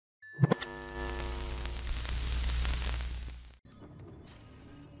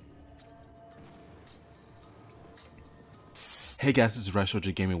Hey guys, this is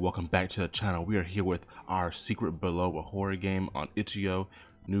RyshouJ Gaming. Welcome back to the channel. We are here with our Secret Below, a horror game on itch.io.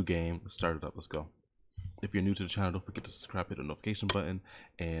 New game. Let's start it up. Let's go. If you're new to the channel, don't forget to subscribe, hit the notification button,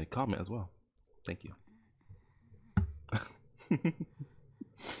 and comment as well. Thank you.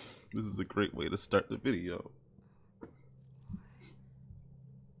 This is a great way to start the video.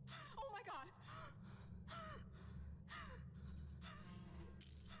 Oh my god!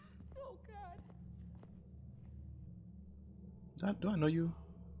 Oh god. Do I know you?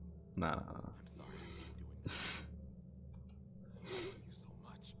 Nah. I'm sorry I keep doing this. I love you so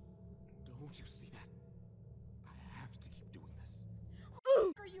much. Don't you see that? I have to keep doing this.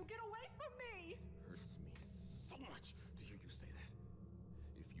 Or you get away from me! Hurts me so much to hear you say that.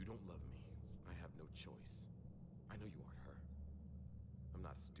 If you don't love me, I have no choice. I know you aren't her. I'm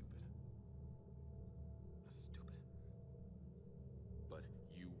not stupid. Not stupid. But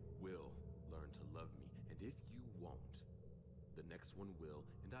you will learn to love me, and if you won't, the next one will,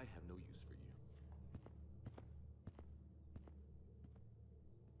 and I have no use for you.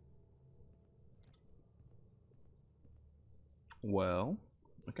 Well,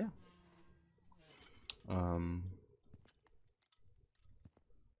 okay.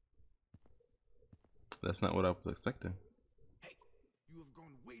 That's not what I was expecting. Hey, you have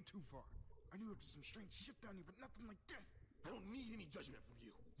gone way too far. I knew there was some strange shit down here, but nothing like this. I don't need any judgment from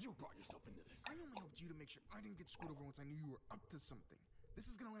you. You brought yourself into this. I only helped you to make sure I didn't get screwed over once I knew you were up to something. This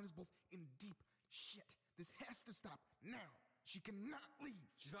is gonna land us both in deep shit. This has to stop now. She cannot leave.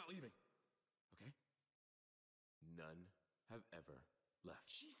 She's not leaving. Okay? None have ever left.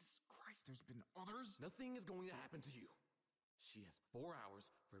 Jesus Christ, there's been others? Nothing is going to happen to you. She has 4 hours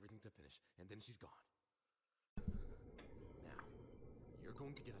for everything to finish, and then she's gone. Now, you're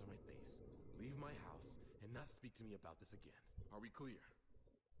going to get out of my face, leave my house, and not speak to me about this again. Are we clear?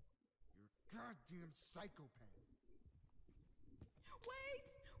 You're a goddamn psychopath. Wait!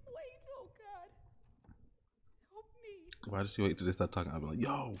 Wait, oh god. Help me. Why does she wait till they start talking? I'll be like,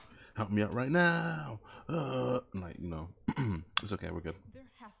 yo, help me out right now. Like, you know, it's okay. We're good. There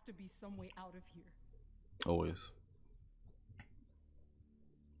has to be some way out of here. Always.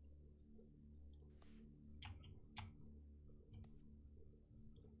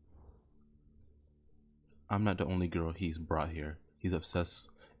 I'm not the only girl he's brought here. He's obsessed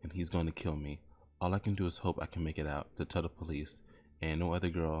and he's going to kill me. All I can do is hope I can make it out to tell the police, and no other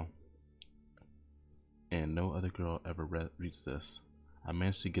girl ever reads this. I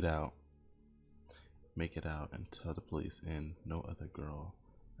managed to get out, make it out, and tell the police, and no other girl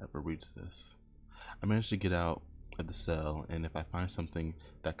ever reads this. I managed to get out of the cell, and if I find something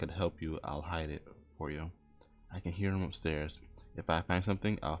that could help you, I'll hide it for you. I can hear him upstairs. If I find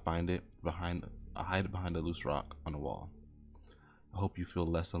something, I'll hide it behind a loose rock on the wall. I hope you feel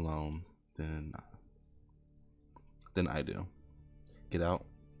less alone than I do. Get out,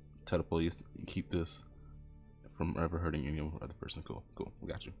 tell the police, keep this from ever hurting any other person. Cool, we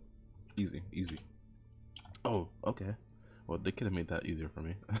got you. Easy. Oh, okay. Well, they could have made that easier for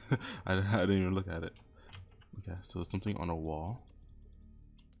me. I didn't even look at it. Okay, so something on a wall.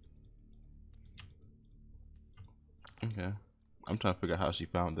 Okay. I'm trying to figure out how she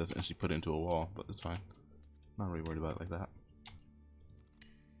found this and she put it into a wall, but it's fine. Not really worried about it like that.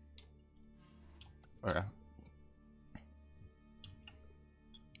 Okay.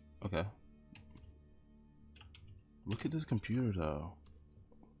 Okay. Look at this computer though.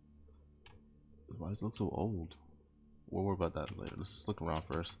 Why does it look so old? We'll worry about that later. Let's just look around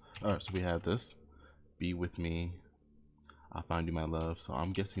first. Alright, so we have this. Be with me. I'll find you, my love. So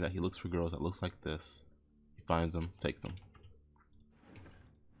I'm guessing that he looks for girls that looks like this. He finds them, takes them.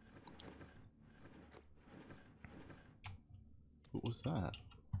 What was that?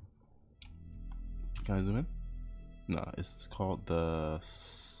 Can I zoom in? No, it's called the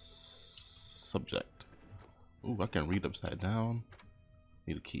subject. Ooh, I can read upside down.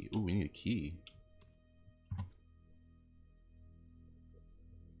 Need a key. Ooh, we need a key.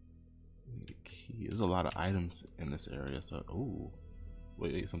 We need a key. There's a lot of items in this area. So, ooh,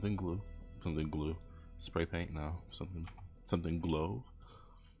 wait, something glue. Spray paint. No, something glow.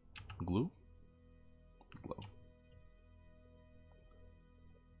 Glue.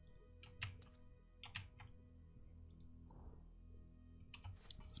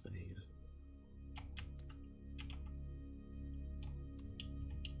 Spade.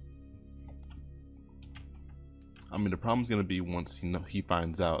 I mean, the problem's gonna be once he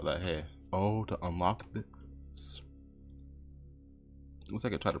finds out that, hey, oh, to unlock this, looks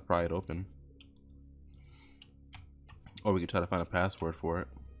like I try to pry it open, or we could try to find a password for it.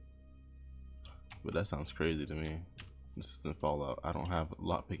 But that sounds crazy to me. This isn't Fallout. I don't have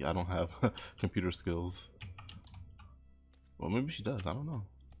lockpick. I don't have computer skills. Well, maybe she does. I don't know.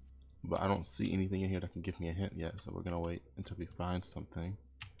 But I don't see anything in here that can give me a hint yet. So we're gonna wait until we find something.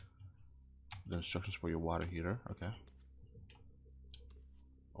 The instructions for your water heater. Okay.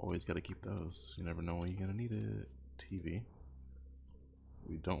 Always gotta keep those. You never know when you're gonna need it. TV.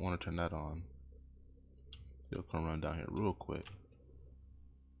 We don't want to turn that on. It'll come run down here real quick.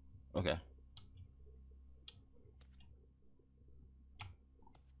 Okay.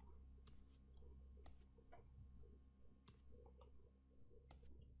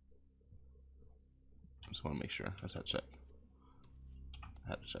 Just want to make sure. Let's have to check. I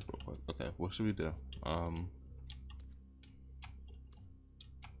had to check real quick. Okay, what should we do?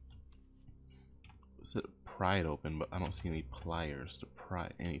 Said pry it open, but I don't see any pliers to pry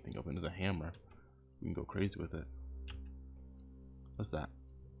anything open. There's a hammer. We can go crazy with it. What's that?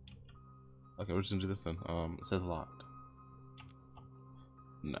 Okay, we're just gonna do this then. It says locked.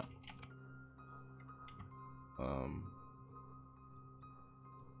 No.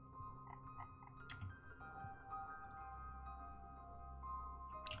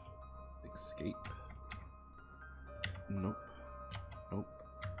 Escape. Nope. Nope.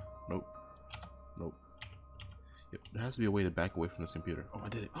 Nope. Nope. Yep, there has to be a way to back away from this computer. Oh, I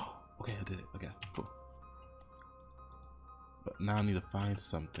did it. Oh, okay, I did it. Okay, cool. But now I need to find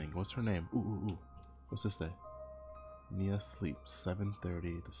something. What's her name? Ooh. What's this say? Nia sleeps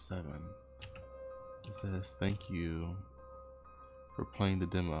 7:30 to 7. It says, thank you for playing the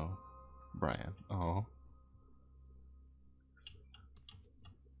demo, Brian. Oh.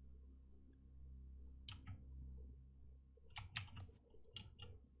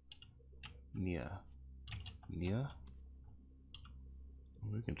 Nia.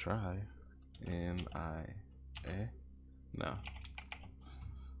 We can try. N-I-A? No.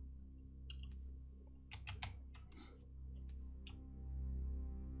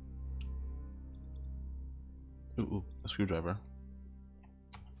 Ooh, a screwdriver.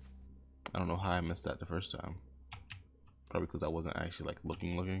 I don't know how I missed that the first time. Probably because I wasn't actually like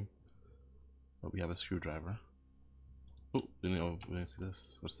looking. But we have a screwdriver. Oh, we didn't see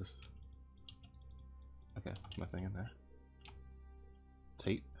this. What's this? Okay, nothing in there.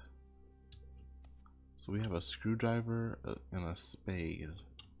 Tape. So we have a screwdriver and a spade.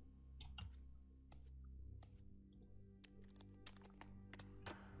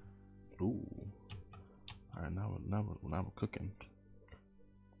 Ooh. Alright, now we're cooking.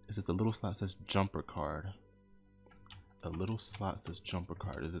 It's just a little slot that says jumper card. A little slot says jumper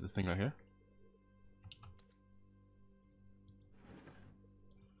card. Is it this thing right here?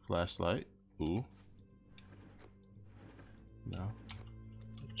 Flashlight. Ooh. No.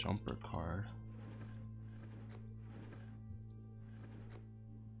 Jumper card.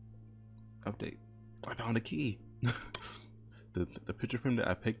 Update. I found a key. the picture frame that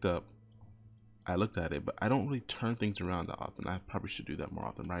I picked up, I looked at it, but I don't really turn things around that often. I probably should do that more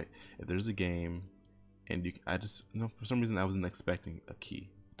often, right? If there's a game and I just, for some reason I wasn't expecting a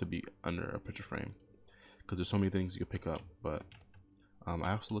key to be under a picture frame because there's so many things you can pick up. But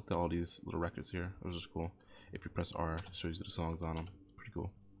I also looked at all these little records here. It was just cool. If you press R, it shows you the songs on them. Pretty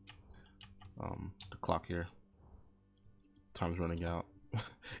cool. The clock here. Time's running out.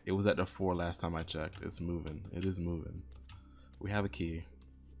 It was at the 4 last time I checked. It's moving. It is moving. We have a key.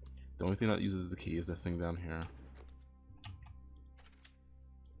 The only thing that uses the key is this thing down here.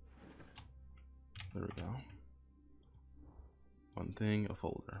 There we go. One thing, a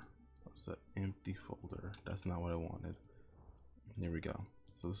folder. That's an empty folder. That's not what I wanted. Here we go.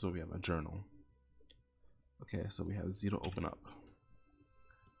 So this is what we have, a journal. Okay, so we have Z to open up.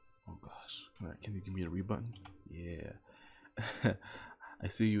 Oh gosh. Can you give me a read button? Yeah. I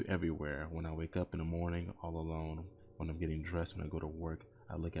see you everywhere. When I wake up in the morning, all alone. When I'm getting dressed, when I go to work,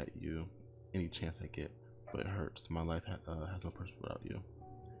 I look at you any chance I get. But it hurts. My life has no purpose without you.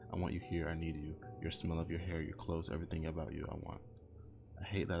 I want you here. I need you. Your smell of your hair, your clothes, everything about you I want. I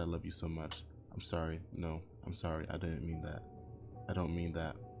hate that I love you so much. I'm sorry. No, I'm sorry. I didn't mean that. I don't mean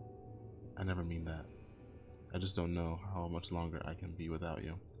that. I never mean that. I just don't know how much longer I can be without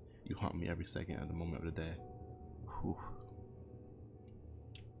you. You haunt me every second at the moment of the day. Whew.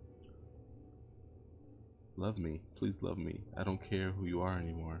 Love me. Please love me. I don't care who you are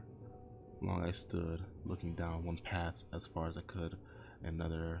anymore. Long I stood, looking down one path as far as I could,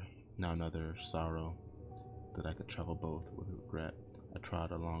 another sorrow, that I could travel both with regret. I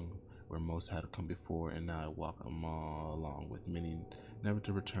trod along where most had come before, and now I walk along with many, never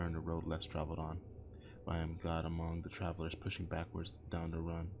to return the road less traveled on. I am God among the travelers, pushing backwards down the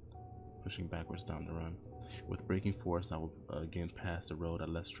run. With breaking force, I will again pass the road I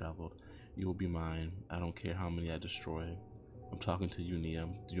less traveled. You will be mine. I don't care how many I destroy. I'm talking to you, Nia.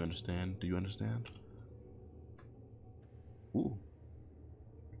 Do you understand? Do you understand? Ooh.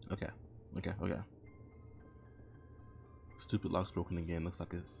 Okay. Okay. Okay. Stupid lock's broken again.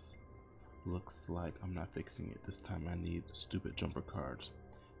 Looks like I'm not fixing it. This time I need stupid jumper cards.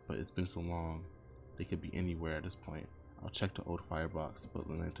 But it's been so long. They could be anywhere at this point. I'll check the old firebox, but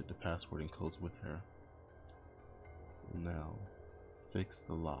Lena took the password and codes with her. Now, fix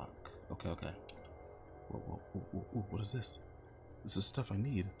the lock. Okay, okay. Whoa, what is this? This is stuff I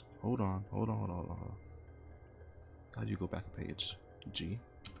need. Hold on. How do you go back a page? G.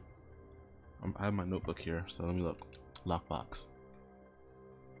 I have my notebook here, so let me look. Lockbox.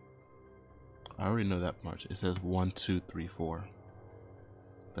 I already know that much. It says 1, 2, 3, 4.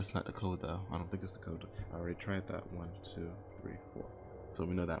 That's not the code though. I don't think it's the code. I already tried that. 1, 2, 3, 4. So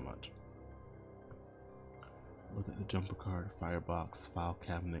we know that much. Look at the jumper card, firebox, file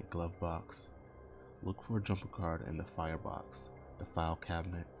cabinet, glove box. Look for a jumper card in the firebox, the file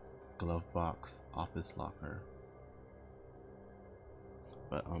cabinet, glove box, office locker.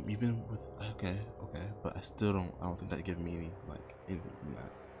 But even with okay, but I don't think that gave me anything from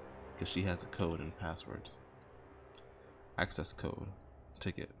that, because she has a code and passwords. Access code,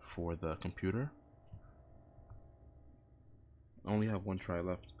 ticket for the computer. I only have one try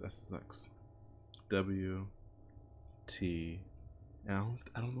left. That sucks. W T. I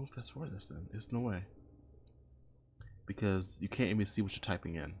don't know if that's for this then. There's no way, because you can't even see what you're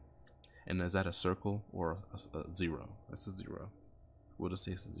typing in. And is that a circle or a 0? That's a 0. We'll just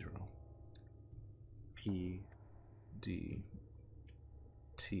say it's a 0. P D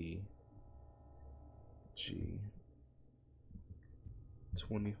T G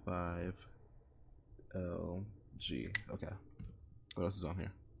 25 L G. Okay. What else is on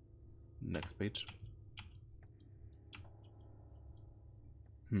here? Next page.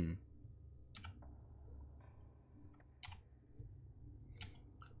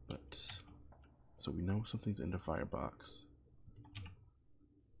 But so we know something's in the firebox.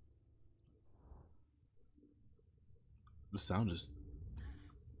 The sound just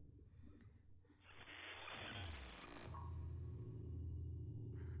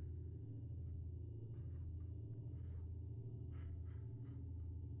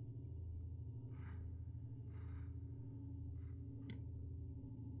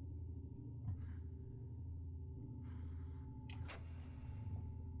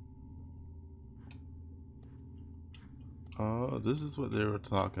oh, this is what they were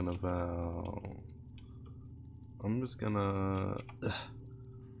talking about. I'm just gonna oh,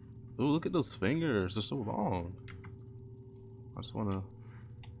 look at those fingers, they're so long. I just wanna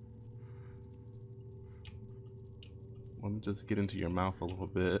let me just get into your mouth a little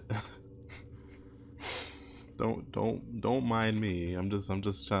bit. Don't mind me. I'm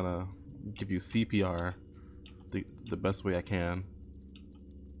just trying to give you CPR the best way I can.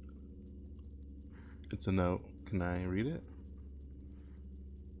 It's a note. Can I read it?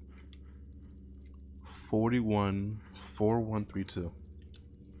 4132.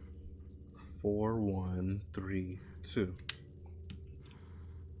 4132.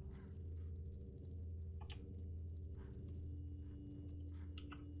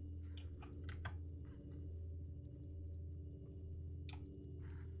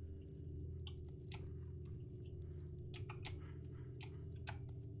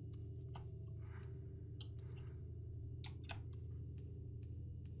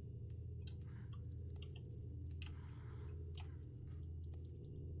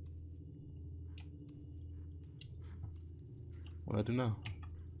 What do I do now?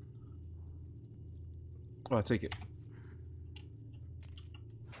 Oh, I take it.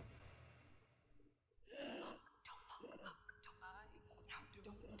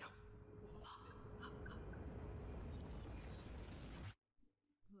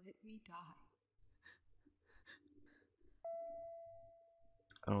 Let me die.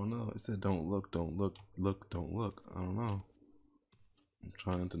 I don't know. It said don't look, don't look, don't look. I don't know. I'm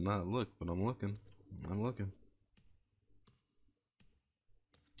trying to not look, but I'm looking. I'm looking.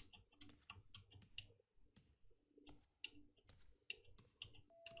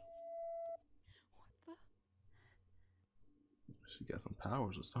 What the? She got some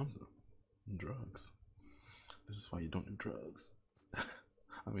powers or something. Drugs. This is why you don't do drugs.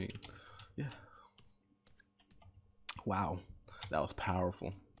 I mean, yeah. Wow. That was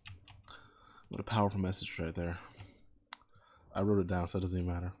powerful. What a powerful message right there. I wrote it down, so it doesn't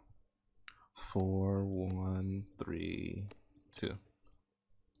even matter. 4132.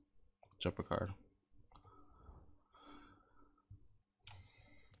 Jumper card.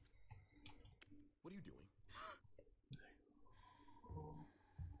 What are you doing?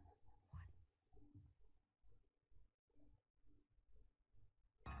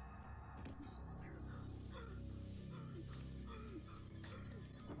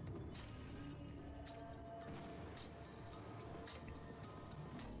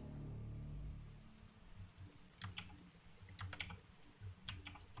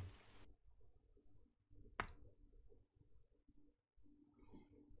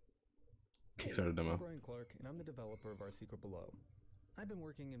 Kickstarter demo. I'm Brian Clark, and I'm the developer of Our Secret Below. I've been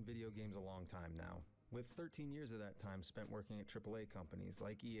working in video games a long time now, with 13 years of that time spent working at AAA companies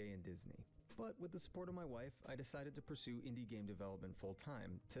like EA and Disney. But with the support of my wife, I decided to pursue indie game development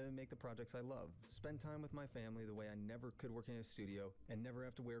full-time to make the projects I love, spend time with my family the way I never could working in a studio, and never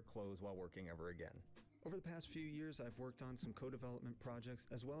have to wear clothes while working ever again. Over the past few years, I've worked on some co-development projects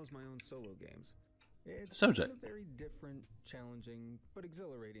as well as my own solo games. It's been a very different, challenging, but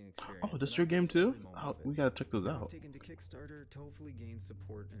exhilarating experience. Oh, this your game too? Oh, we gotta check those out. I've taken to Kickstarter to hopefully gain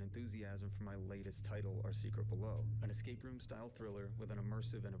support and enthusiasm for my latest title, Our Secret Below, an escape room style thriller with an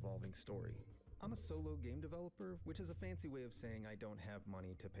immersive and evolving story. I'm a solo game developer, which is a fancy way of saying I don't have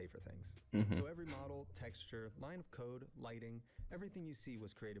money to pay for things. So every model, texture, line of code, lighting, everything you see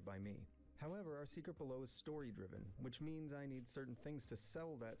was created by me. However, Our Secret Below is story-driven, which means I need certain things to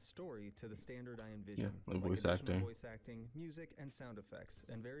sell that story to the standard I envision, like voice acting, music, and sound effects,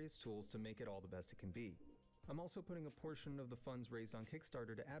 and various tools to make it all the best it can be. I'm also putting a portion of the funds raised on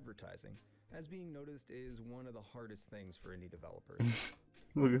Kickstarter to advertising, as being noticed is one of the hardest things for indie developers.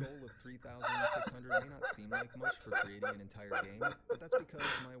 The goal of 3,600 may not seem like much for creating an entire game, but that's because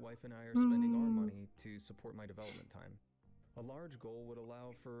my wife and I are spending our money to support my development time. A large goal would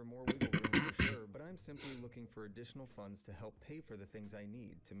allow for more wiggle room for sure, but I'm simply looking for additional funds to help pay for the things I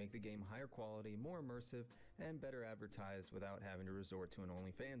need to make the game higher quality, more immersive, and better advertised without having to resort to an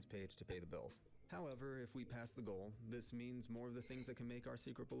OnlyFans page to pay the bills. However, if we pass the goal, this means more of the things that can make Our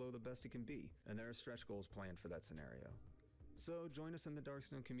Secret Below the best it can be, and there are stretch goals planned for that scenario. So join us in the Dark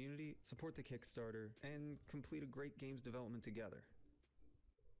Snow community, support the Kickstarter, and complete a great games development together.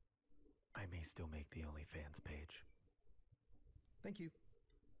 I may still make the OnlyFans page. Thank you.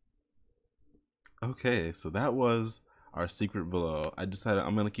 Okay, so that was Our Secret Below. I decided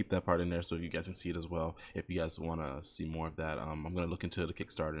I'm gonna keep that part in there so you guys can see it as well. If you guys want to see more of that, I'm gonna look into the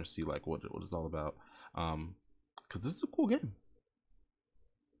Kickstarter and see like what it's all about. Cause this is a cool game.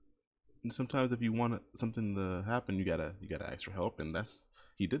 And sometimes if you want something to happen, you gotta ask for help, and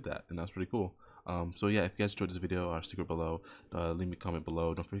he did that, and that's pretty cool. So yeah, if you guys enjoyed this video, Our Secret Below, leave me a comment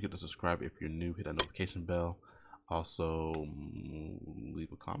below. Don't forget to subscribe if you're new. Hit that notification bell. Also,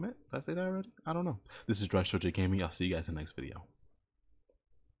 leave a comment. Did I say that already? I don't know. This is RyshouJ Gaming. I'll see you guys in the next video.